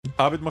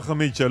עבד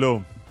מחמיד,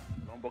 שלום.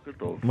 שלום, בוקר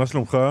טוב. מה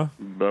שלומך?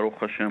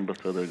 ברוך השם,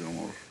 בסדר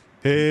גמור.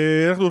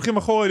 אנחנו הולכים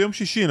אחורה ליום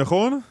שישי,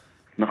 נכון?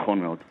 נכון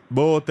מאוד.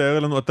 בוא תאר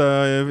לנו,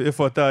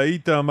 איפה אתה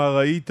היית, מה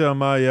ראית,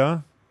 מה היה?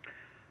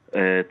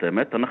 את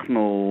האמת,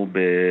 אנחנו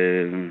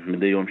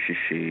מדי יום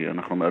שישי,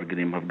 אנחנו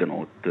מארגנים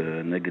הפגנות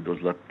נגד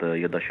אוזלת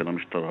ידה של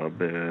המשטרה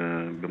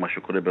במה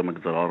שקורה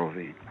במגזר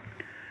הערבי.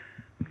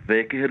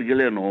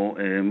 וכהרגלנו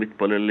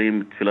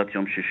מתפללים תפילת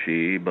יום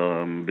שישי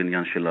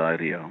בבניין של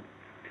העירייה.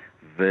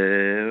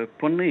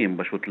 ופונים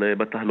פשוט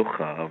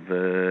בתהלוכה,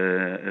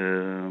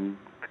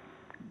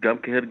 וגם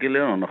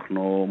כהרגלנו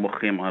אנחנו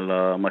מוחים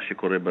על מה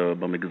שקורה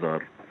במגזר.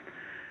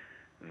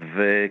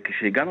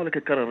 וכשהגענו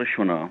לכיכר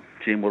הראשונה,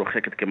 שהיא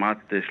מרוחקת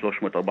כמעט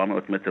 300-400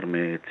 מטר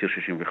מציר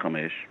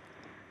 65,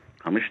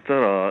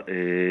 המשטרה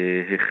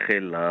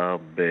החלה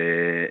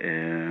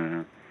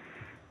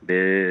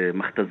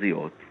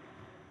במכתזיות,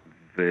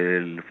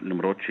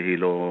 ולמרות שהיא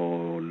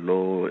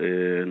לא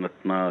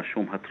נתנה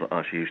שום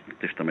התראה שהיא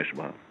תשתמש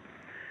בה.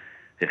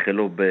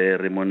 החלו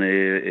ברימוני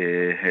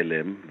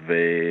הלם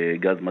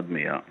וגז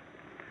מדמיע,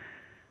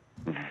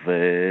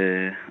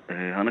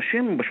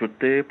 ואנשים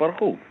פשוט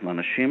פרחו.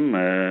 אנשים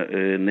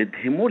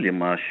נדהמו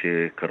למה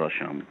שקרה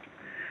שם.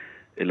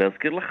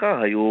 להזכיר לך,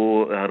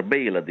 היו הרבה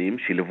ילדים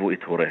שליוו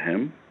את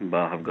הוריהם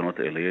בהפגנות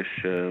האלה.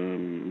 יש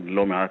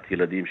לא מעט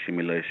ילדים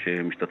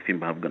שמשתתפים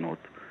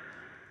בהפגנות.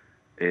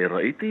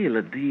 ראיתי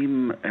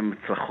ילדים עם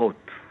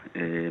צרחות,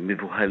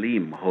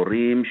 מבוהלים,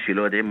 הורים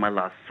שלא יודעים מה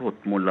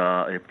לעשות מול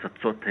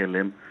הפצצות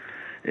הלם,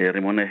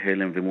 רימוני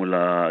הלם ומול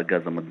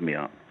הגז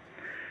המדמיע.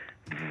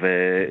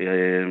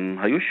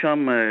 והיו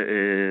שם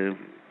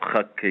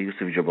ח"כ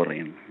יוסף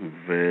ג'בארין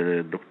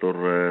ודוקטור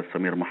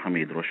סמיר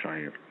מחמיד, ראש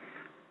העיר,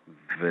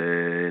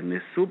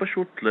 וניסו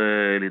פשוט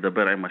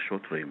לדבר עם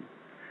השוטרים.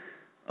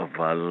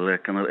 אבל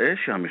כנראה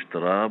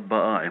שהמשטרה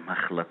באה עם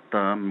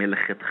החלטה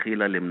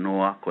מלכתחילה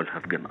למנוע כל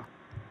הפגנה.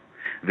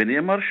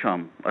 ונאמר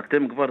שם,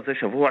 אתם כבר זה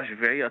שבוע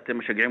שביעי, אתם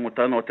משגעים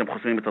אותנו, אתם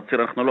חוסמים את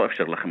הציר, אנחנו לא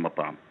אפשר לכם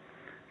הפעם.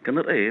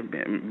 כנראה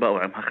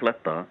באו עם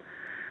החלטה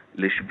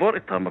לשבור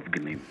את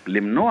המפגינים,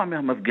 למנוע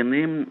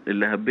מהמפגינים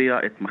להביע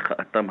את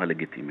מחאתם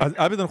הלגיטימית. אז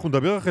עבד, אנחנו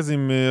נדבר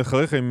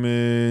אחריך עם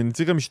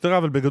נציג המשטרה,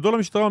 אבל בגדול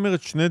המשטרה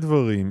אומרת שני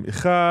דברים.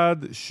 אחד,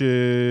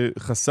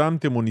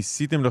 שחסמתם או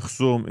ניסיתם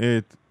לחסום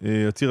את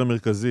הציר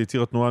המרכזי,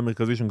 ציר התנועה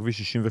המרכזי של כביש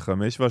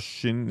 65,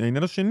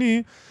 והעניין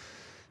השני,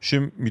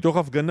 שמתוך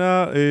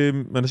ההפגנה,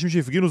 אנשים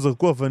שהפגינו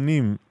זרקו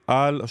אבנים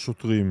על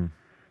השוטרים.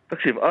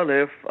 תקשיב,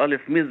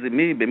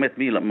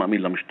 מי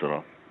מאמין למשטרה?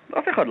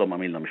 אף אחד לא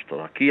מאמין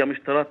למשטרה, כי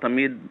המשטרה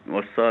תמיד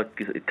עושה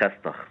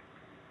כסתח.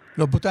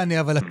 לא, בוא תענה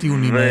אבל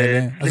הטיעונים האלה.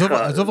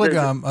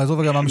 עזוב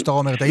רגע מה המשטרה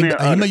אומרת.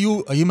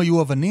 האם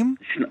היו אבנים?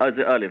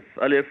 זה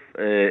א',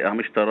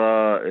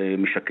 המשטרה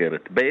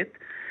משקרת. ב',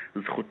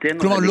 זכותנו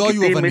כלומר, לא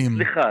היו אבנים.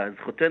 סליחה,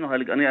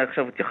 אני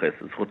עכשיו אתייחס.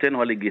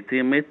 זכותנו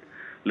הלגיטימית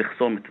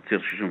לחסום את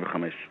הציר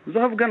 65.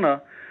 זו הפגנה,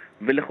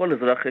 ולכל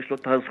אזרח יש לו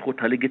את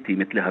הזכות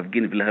הלגיטימית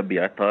להפגין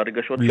ולהביע את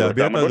הרגשות שלו.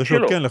 להביע את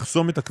הרגשות, כן,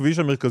 לחסום את הכביש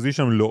המרכזי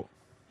שם לא.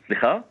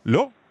 סליחה?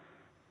 לא.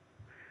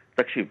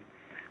 תקשיב,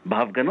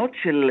 בהפגנות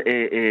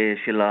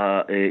של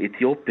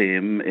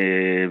האתיופים,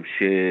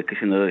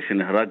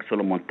 כשנהרג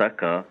סולומון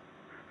טקה,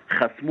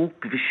 חסמו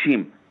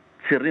כבישים,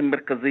 צירים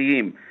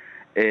מרכזיים,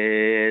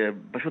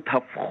 פשוט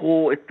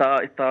הפכו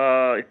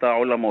את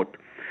העולמות,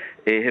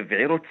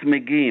 הבעירו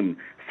צמיגים,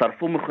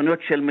 שרפו מכוניות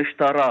של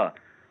משטרה,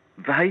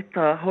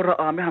 והייתה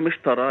הוראה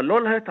מהמשטרה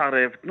לא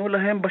להתערב, תנו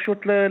להם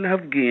פשוט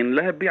להפגין,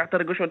 להביע את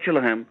הרגשות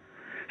שלהם.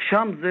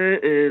 שם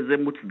זה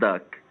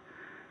מוצדק.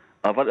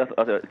 אבל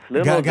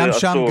אצלנו זה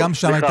אסור.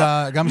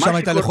 גם שם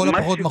הייתה לכל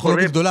הפחות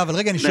מחלוקת גדולה, אבל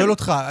רגע, אני שואל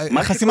אותך,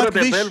 חסימת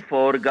כביש? מה שקורה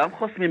בבלפור, גם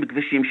חוסמים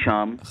כבישים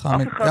שם,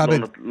 אף אחד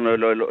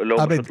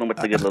לא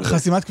מצגד לזה.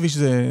 חסימת כביש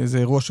זה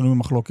אירוע שנוי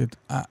במחלוקת.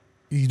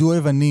 יידו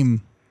אבנים.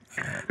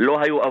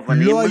 לא היו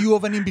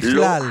אבנים בכלל.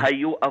 לא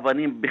היו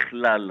אבנים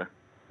בכלל.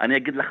 אני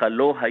אגיד לך,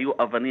 לא היו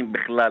אבנים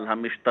בכלל.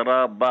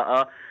 המשטרה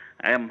באה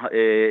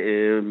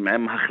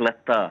עם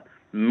החלטה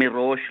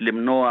מראש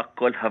למנוע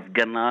כל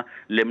הפגנה,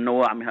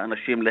 למנוע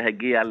מהאנשים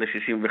להגיע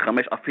ל-65,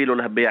 אפילו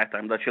להביע את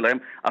העמדה שלהם,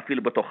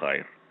 אפילו בתוך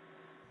העיר.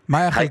 מה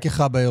היה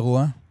חלקך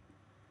באירוע?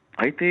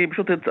 אני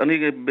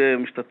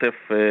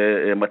משתתף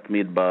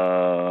מתמיד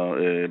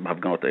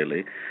בהפגנות האלה,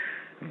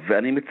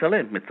 ואני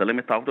מצלם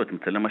את העובדות,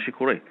 מצלם מה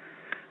שקורה.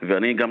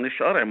 ואני גם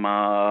נשאר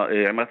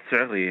עם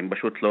הצעירים,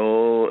 פשוט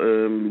לא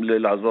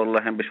לעזור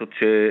להם, פשוט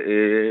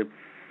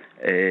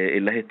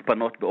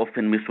להתפנות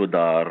באופן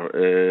מסודר,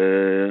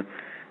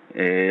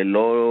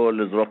 לא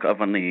לזרוק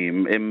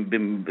אבנים,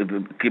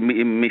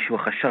 אם מישהו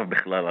חשב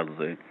בכלל על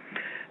זה.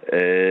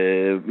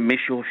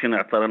 מישהו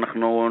שנעצר,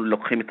 אנחנו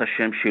לוקחים את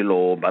השם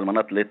שלו על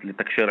מנת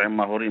לתקשר עם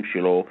ההורים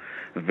שלו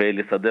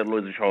ולסדר לו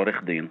איזשהו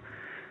עורך דין.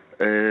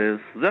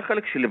 זה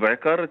החלק שלי.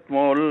 בעיקר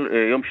אתמול,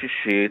 יום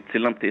שישי,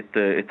 צילמתי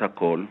את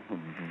הכל,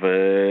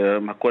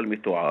 והכל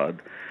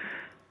מתועד,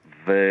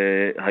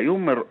 והיו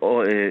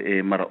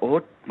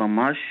מראות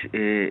ממש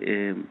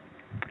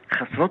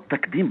חסרות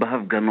תקדים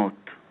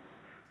בהפגנות.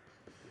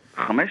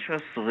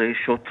 15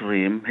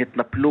 שוטרים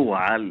התנפלו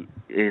על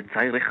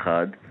צעיר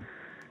אחד,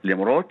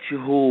 למרות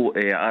שהוא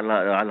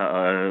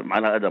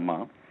על האדמה,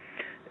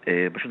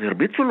 פשוט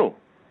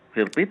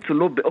הרביצו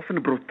לו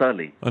באופן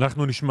ברוטלי.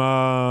 אנחנו נשמע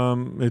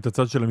את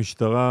הצד של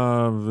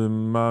המשטרה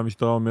ומה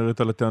המשטרה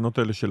אומרת על הטענות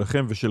האלה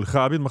שלכם ושלך.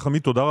 עביד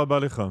מחמיד, תודה רבה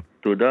לך.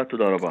 תודה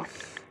רבה.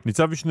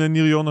 ניצב משנה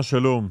ניר יונה,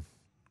 שלום.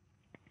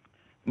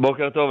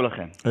 בוקר טוב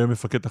לכם. היום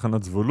מפקד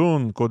תחנת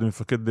זבולון, קודם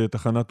מפקד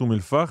תחנת אום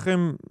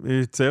אל-פחם.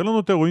 צייר לנו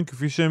את האירועים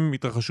כפי שהם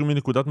התרחשו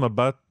מנקודת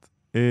מבט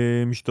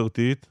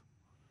משטרתית.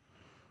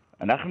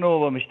 אנחנו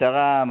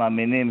במשטרה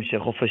מאמינים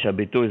שחופש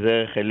הביטוי זה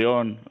ערך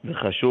עליון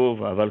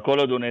וחשוב, אבל כל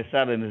עוד הוא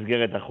נעשה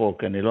במסגרת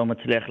החוק. אני לא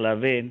מצליח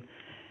להבין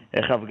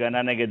איך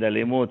הפגנה נגד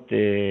אלימות,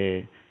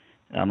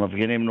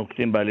 המפגינים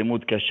נוקטים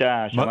באלימות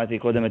קשה. שמעתי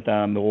קודם את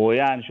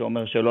המרואיין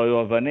שאומר שלא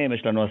היו אבנים,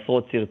 יש לנו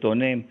עשרות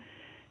סרטונים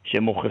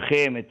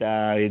שמוכיחים את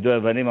היידוי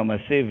אבנים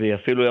המסיבי,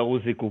 אפילו ירו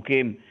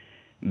זיקוקים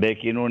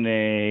בכינון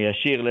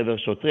ישיר לעבר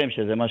שוטרים,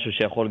 שזה משהו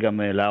שיכול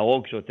גם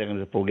להרוג שוטר אם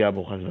זה פוגע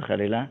בו חס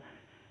וחלילה.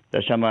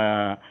 יש שם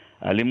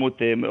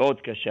אלימות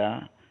מאוד קשה,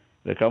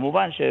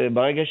 וכמובן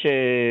שברגע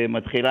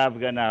שמתחילה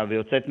הפגנה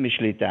ויוצאת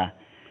משליטה,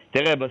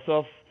 תראה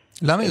בסוף...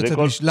 למה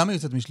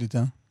יוצאת משליטה?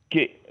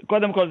 כי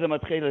קודם כל זה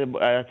מתחיל,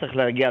 צריך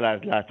להגיע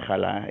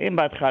להתחלה. אם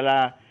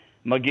בהתחלה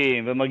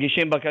מגיעים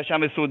ומגישים בקשה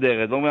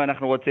מסודרת, ואומרים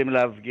אנחנו רוצים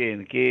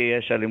להפגין, כי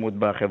יש אלימות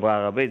בחברה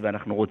הערבית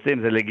ואנחנו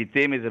רוצים, זה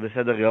לגיטימי, זה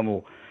בסדר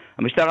גמור.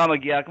 המשטרה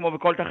מגיעה כמו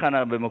בכל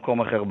תחנה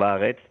במקום אחר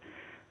בארץ,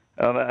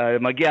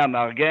 מגיע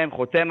מארגן,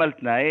 חותם על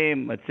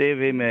תנאים, מציב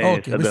עם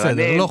סדרנים.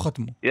 בסדר, לא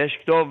חתמו. יש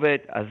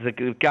כתובת, אז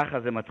ככה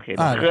זה מתחיל.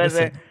 אחרי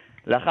זה,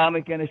 לאחר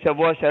מכן יש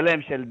שבוע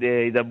שלם של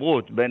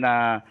הידברות בין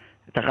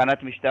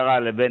תחנת משטרה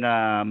לבין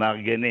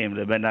המארגנים,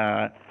 לבין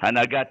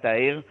הנהגת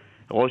העיר,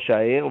 ראש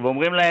העיר,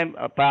 ואומרים להם,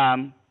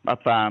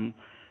 הפעם,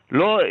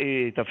 לא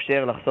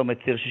יתאפשר לחסום את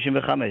ציר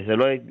 65. זה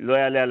לא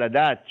יעלה על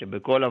הדעת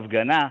שבכל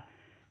הפגנה,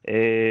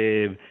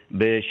 ב7-8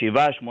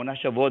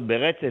 שבועות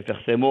ברצף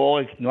יחסמו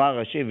עורק תנועה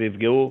ראשי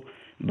ויפגעו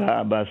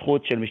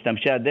בזכות של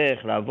משתמשי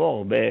הדרך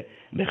לעבור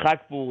בחג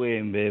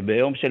פורים,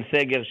 ביום של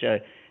סגר,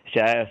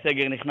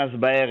 שהסגר נכנס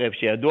בערב,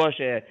 שידוע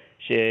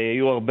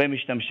שיהיו הרבה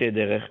משתמשי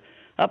דרך.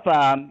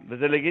 הפעם,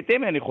 וזה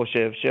לגיטימי אני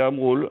חושב,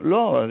 שאמרו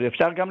לא,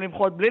 אפשר גם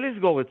למחות בלי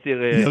לסגור את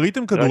ציר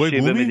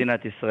ראשי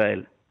במדינת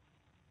ישראל.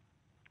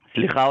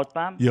 סליחה עוד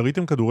פעם?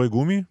 יריתם כדורי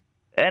גומי?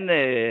 אני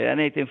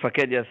הייתי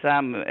מפקד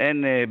יס"מ,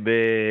 אין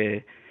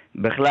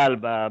בכלל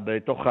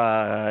בתוך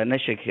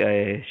הנשק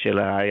של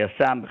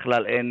היס"מ,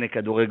 בכלל אין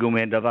כדורי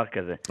גומי, אין דבר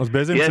כזה. אז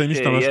באיזה אמצעים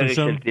השתמשתם שם? יש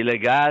ירי של טילי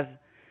גז,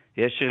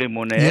 יש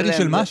רימוני הלם. ירי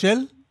של מה? של?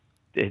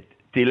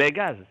 טילי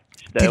גז.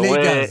 טילי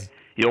גז.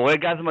 יורה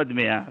גז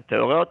מדמיע, אתה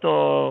יורה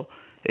אותו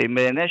עם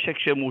נשק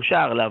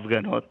שמאושר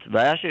להפגנות,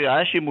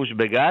 והיה שימוש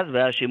בגז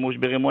והיה שימוש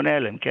ברימוני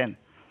הלם, כן.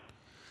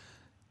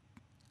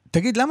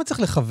 תגיד, למה צריך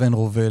לכוון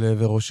רובה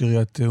לעבר ראש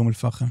עיריית אום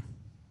אל-פחם?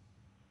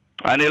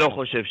 אני לא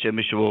חושב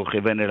שמישהו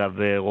כיוון אליו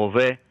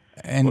רובה.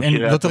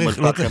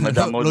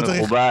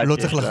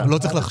 לא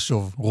צריך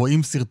לחשוב.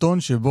 רואים סרטון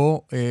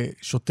שבו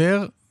שוטר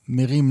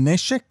מרים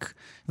נשק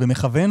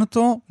ומכוון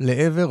אותו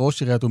לעבר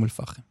ראש עיריית אום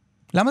אל-פחם.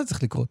 למה זה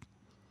צריך לקרות?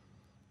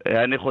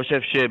 אני חושב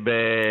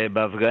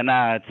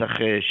שבהפגנה צריך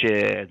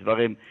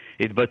שדברים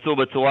יתבצעו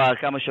בצורה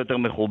כמה שיותר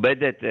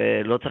מכובדת.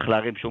 לא צריך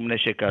להרים שום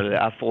נשק על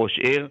אף ראש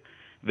עיר.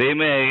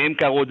 ואם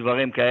קרו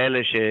דברים כאלה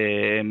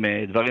שהם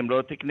דברים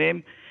לא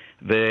תקנים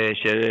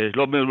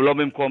ושלא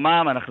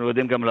במקומם, אנחנו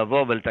יודעים גם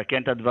לבוא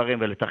ולתקן את הדברים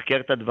ולתחקר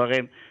את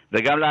הדברים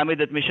וגם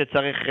להעמיד את מי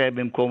שצריך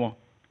במקומו.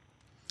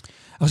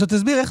 עכשיו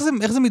תסביר,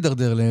 איך זה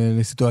מדרדר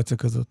לסיטואציה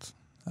כזאת?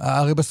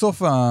 הרי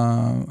בסוף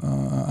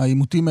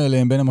העימותים האלה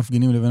הם בין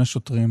המפגינים לבין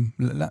השוטרים.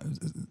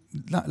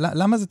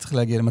 למה זה צריך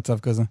להגיע למצב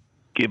כזה?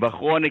 כי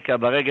בכרוניקה,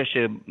 ברגע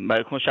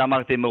כמו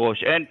שאמרתי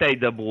מראש, אין את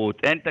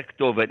ההידברות, אין את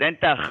הכתובת, אין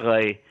את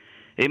האחראי.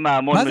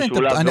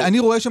 אני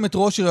רואה שם את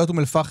ראש עיריית אום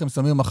אל-פחם,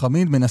 סמיר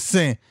מחמיד,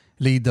 מנסה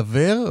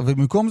להידבר,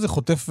 ובמקום זה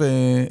חוטף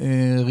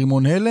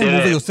רימון הלם,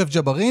 הוא ויוסף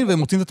ג'ברין, והם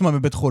מוצאים את עצמם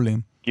בבית חולים.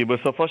 כי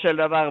בסופו של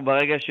דבר,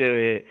 ברגע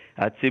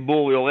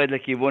שהציבור יורד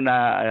לכיוון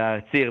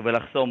הציר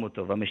ולחסום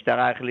אותו,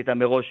 והמשטרה החליטה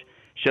מראש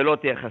שלא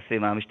תהיה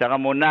חסימה, המשטרה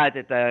מונעת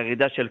את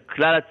הירידה של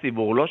כלל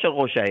הציבור, לא של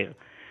ראש העיר.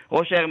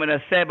 ראש העיר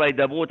מנסה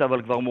בהידברות,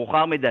 אבל כבר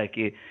מאוחר מדי,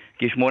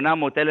 כי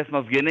 800,000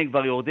 מפגינים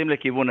כבר יורדים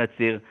לכיוון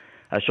הציר,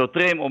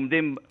 השוטרים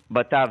עומדים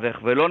בתווך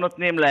ולא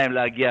נותנים להם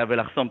להגיע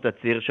ולחסום את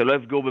הציר, שלא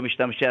יפגעו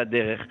במשתמשי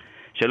הדרך,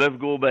 שלא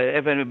יפגעו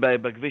באבן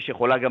בכביש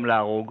שיכולה גם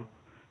להרוג,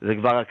 זה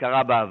כבר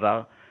הכרה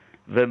בעבר,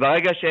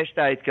 וברגע שיש את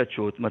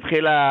ההתקדשות,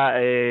 מתחיל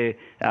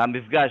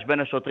המפגש בין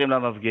השוטרים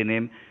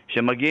למפגינים,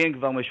 שמגיעים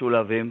כבר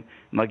משולבים,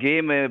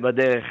 מגיעים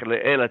בדרך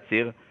אל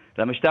הציר,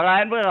 למשטרה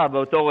אין ברירה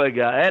באותו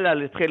רגע, אלא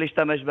להתחיל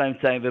להשתמש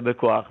באמצעים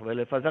ובכוח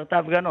ולפזר את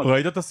ההפגנות.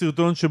 ראית את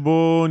הסרטון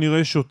שבו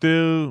נראה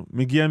שוטר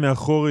מגיע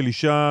מאחור אל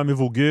אישה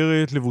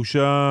מבוגרת,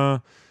 לבושה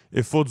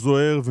אפוד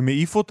זוהר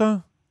ומעיף אותה?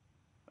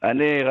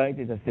 אני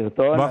ראיתי את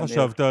הסרטון. מה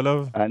חשבת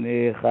עליו?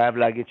 אני חייב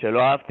להגיד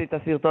שלא אהבתי את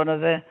הסרטון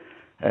הזה.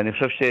 אני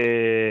חושב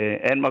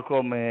שאין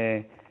מקום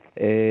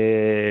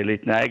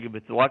להתנהג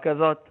בצורה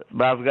כזאת.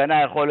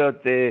 בהפגנה יכול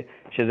להיות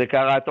שזה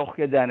קרה תוך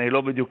כדי, אני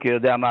לא בדיוק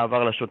יודע מה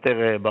עבר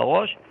לשוטר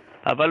בראש.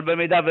 אבל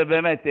במידה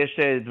ובאמת יש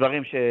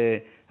דברים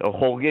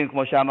שחורגים,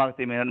 כמו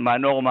שאמרתי,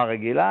 מהנורמה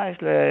הרגילה, יש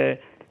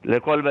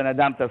לכל בן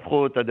אדם את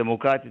הזכות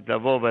הדמוקרטית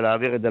לבוא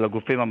ולהעביר את זה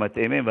לגופים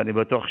המתאימים, ואני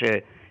בטוח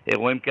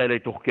שאירועים כאלה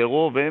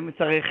יתוחקרו, ואם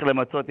צריך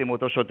למצות עם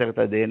אותו שוטר את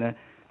הדין,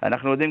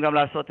 אנחנו יודעים גם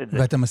לעשות את זה.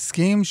 ואתה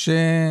מסכים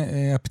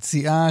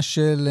שהפציעה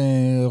של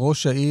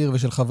ראש העיר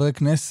ושל חברי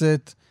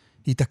כנסת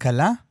היא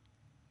תקלה?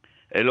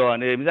 לא,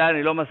 עם זה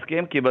אני לא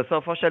מסכים, כי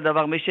בסופו של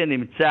דבר מי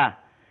שנמצא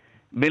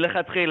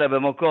מלכתחילה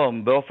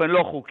במקום, באופן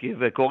לא חוקי,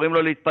 וקוראים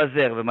לו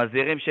להתפזר,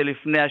 ומזהירים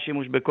שלפני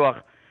השימוש בכוח,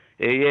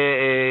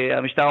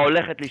 המשטרה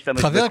הולכת להשתמש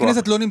בכוח. חבר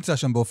הכנסת לא נמצא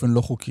שם באופן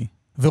לא חוקי,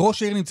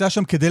 וראש העיר נמצא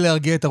שם כדי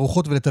להרגיע את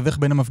הרוחות ולתווך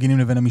בין המפגינים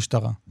לבין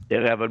המשטרה.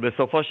 תראה, אבל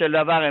בסופו של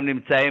דבר הם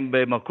נמצאים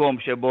במקום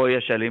שבו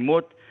יש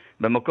אלימות,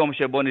 במקום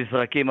שבו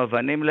נזרקים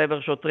אבנים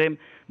לעבר שוטרים,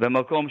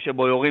 במקום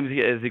שבו יורים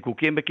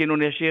זיקוקים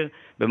בכינון ישיר,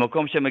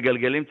 במקום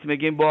שמגלגלים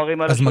צמיגים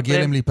בוערים על השוטרים. אז מגיע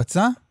להם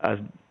להיפצע? אז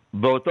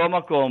באותו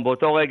מקום,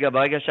 באותו רגע,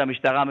 ברגע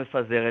שהמשטרה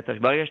מפזרת,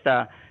 ברגע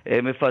שאתה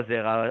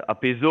מפזר,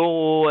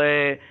 הפיזור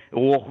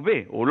הוא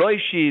רוחבי, הוא לא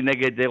אישי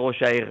נגד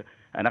ראש העיר.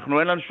 אין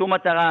לנו שום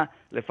מטרה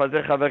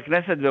לפזר חבר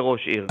כנסת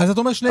וראש עיר. אז אתה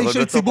אומר שני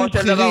אישי ציבור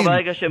בכירים,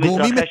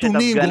 גורמים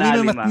מתונים,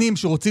 גורמים ממתנים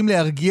שרוצים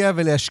להרגיע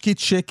ולהשקיט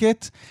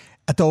שקט,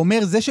 אתה אומר,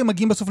 זה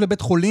שמגיעים בסוף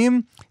לבית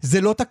חולים,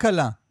 זה לא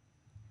תקלה.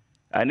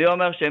 אני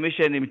אומר שמי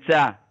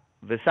שנמצא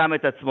ושם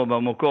את עצמו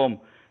במקום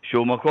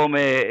שהוא מקום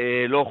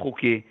לא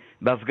חוקי,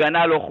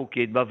 בהפגנה לא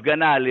חוקית,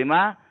 בהפגנה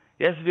אלימה,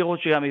 יש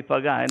סבירות שגם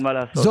ייפגע, אין מה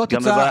לעשות.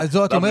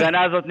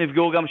 בהפגנה הזאת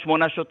נפגעו גם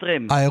 8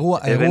 שוטרים. האירוע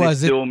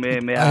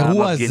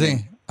הזה,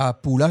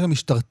 הפעולה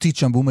המשטרתית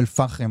שם באום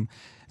אל-פחם,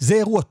 זה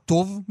אירוע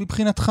טוב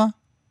מבחינתך?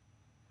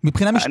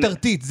 מבחינה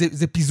משטרתית,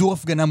 זה פיזור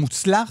הפגנה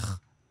מוצלח?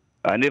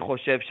 אני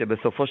חושב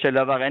שבסופו של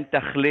דבר אין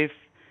תחליף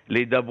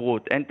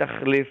להידברות, אין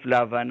תחליף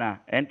להבנה,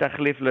 אין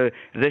תחליף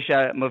לזה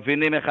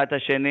שמבינים אחד את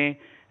השני,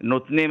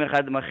 נותנים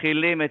אחד,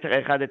 מכילים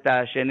אחד את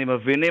השני,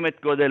 מבינים את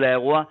גודל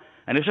האירוע.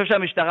 אני חושב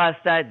שהמשטרה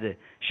עשתה את זה.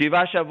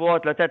 7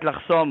 שבועות לתת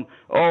לחסום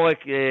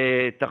עורק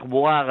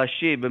תחבורה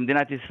ראשי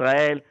במדינת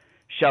ישראל,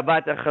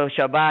 שבת אחר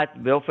שבת,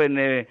 באופן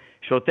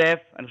שוטף.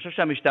 אני חושב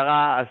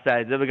שהמשטרה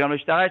עשתה את זה, וגם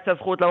למשטרה יש את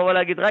הזכות לבוא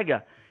ולהגיד, רגע,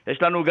 יש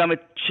לנו גם את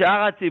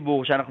שאר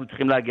הציבור שאנחנו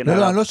צריכים להגן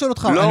עליו. לא, אני לא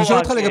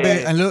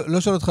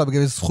שואל אותך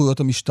לגבי זכויות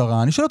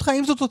המשטרה. אני שואל אותך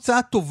האם זו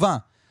תוצאה טובה.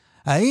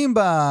 האם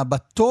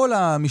בטול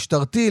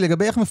המשטרתי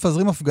לגבי איך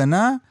מפזרים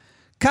הפגנה,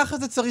 ככה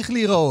זה צריך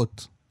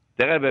להיראות?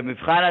 תראה,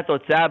 במבחן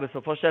התוצאה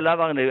בסופו של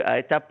דבר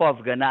הייתה פה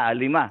הפגנה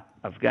אלימה.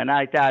 הפגנה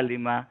הייתה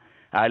אלימה.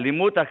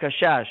 האלימות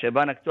הקשה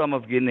שבה נקטו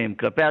המפגינים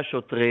כלפי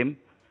השוטרים,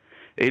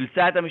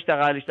 אילצה את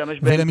המשטרה להשתמש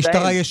באמצעים.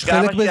 ולמשטרה יש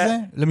חלק בזה?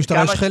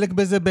 למשטרה יש חלק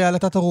בזה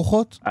בהעלתת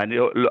הרוחות?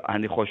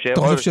 אני חושב,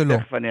 אתה חושב שלא?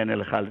 תכף אני אענה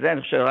לך על זה,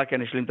 אני חושב רק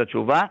אני אשלים את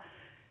התשובה.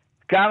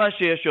 כמה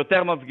שיש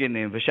יותר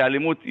מפגינים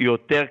ושהאלימות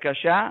יותר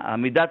קשה,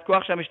 המידת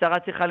כוח שהמשטרה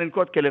צריכה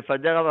לנקוט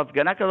כלפדר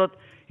בהפגנה כזאת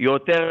היא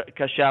יותר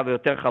קשה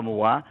ויותר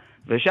חמורה,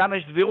 ושם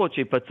יש סבירות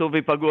שיפצעו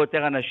ויפגעו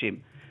יותר אנשים.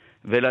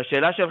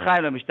 ולשאלה שלך,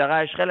 אם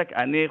למשטרה יש חלק,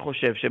 אני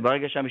חושב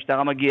שברגע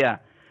שהמשטרה מגיעה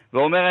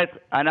ואומרת,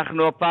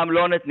 אנחנו הפעם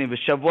לא נתנים,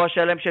 ושבוע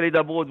שלם של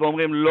הידברות,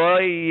 ואומרים,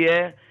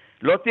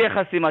 לא תהיה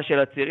חסימה של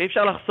הציר, אי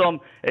אפשר לחסום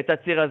את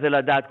הציר הזה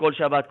לדעת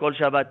כל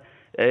שבת,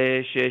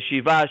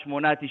 7,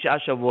 8, 9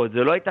 שבועות, זה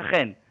לא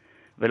ייתכן.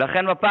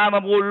 ולכן בפעם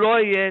אמרו, לא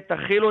יהיה,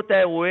 תחילו את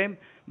האירועים,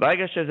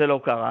 ברגע שזה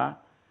לא קרה,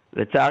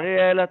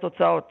 לצערי אלה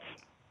התוצאות.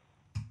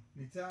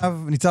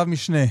 ניצב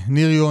משנה,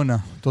 ניר יונה,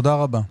 תודה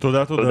רבה.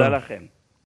 תודה. תודה לכם.